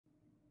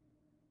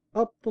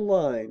UP THE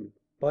LINE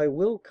by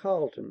Will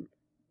Carleton.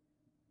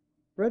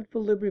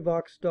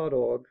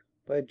 LibriVox.org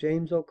by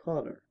James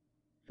O'Connor.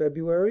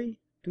 February,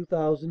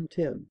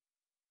 2010.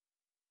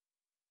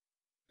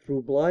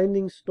 Through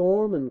blinding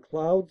storm and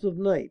clouds of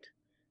night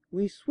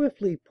We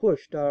swiftly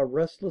pushed our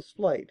restless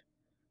flight.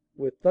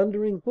 With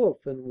thundering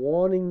hoof and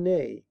warning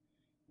neigh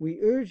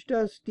We urged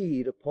our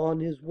steed upon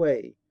his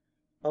way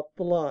Up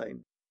the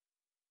line.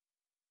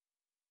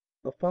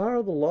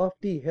 Afar the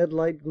lofty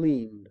headlight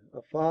gleamed,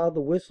 Afar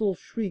the whistle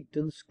shrieked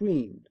and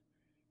screamed,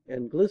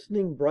 And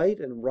glistening bright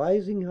and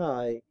rising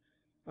high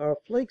Our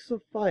flakes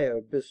of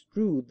fire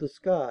bestrewed the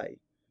sky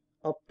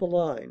Up the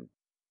line.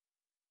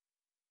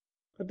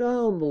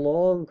 Adown the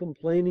long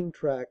complaining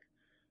track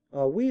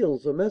Our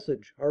wheels a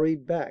message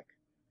hurried back,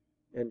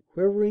 And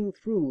quivering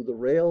through the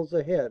rails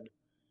ahead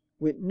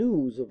Went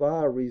news of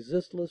our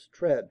resistless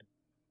tread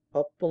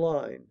Up the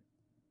line.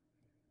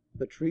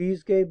 The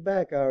trees gave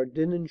back our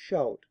din and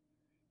shout,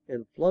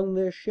 And flung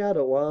their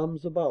shadow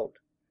arms about,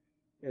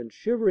 And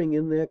shivering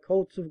in their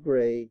coats of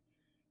gray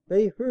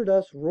They heard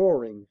us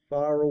roaring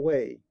far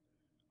away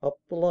Up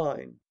the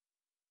line.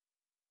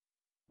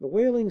 The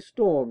wailing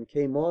storm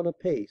came on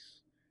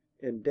apace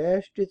And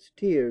dashed its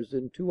tears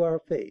into our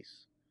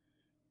face,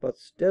 But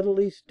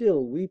steadily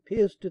still we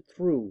pierced it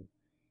through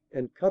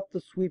And cut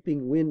the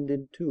sweeping wind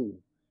in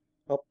two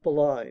Up the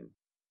line.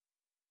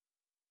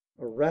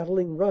 A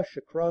rattling rush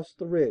across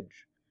the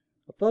ridge,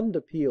 A thunder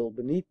peal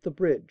beneath the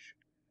bridge,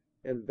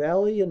 And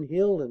valley and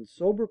hill and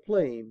sober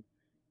plain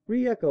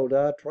Re echoed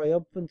our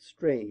triumphant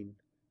strain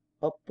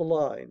Up the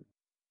line.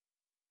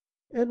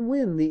 And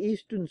when the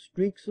eastern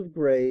streaks of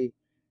gray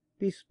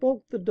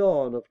Bespoke the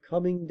dawn of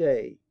coming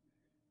day,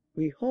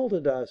 We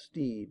halted our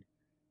steed,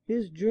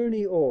 his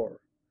journey o'er,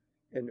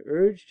 And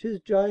urged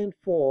his giant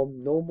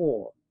form no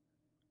more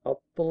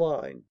Up the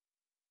line.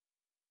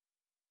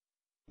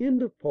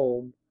 End of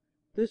poem.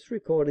 This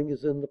recording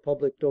is in the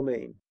public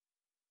domain.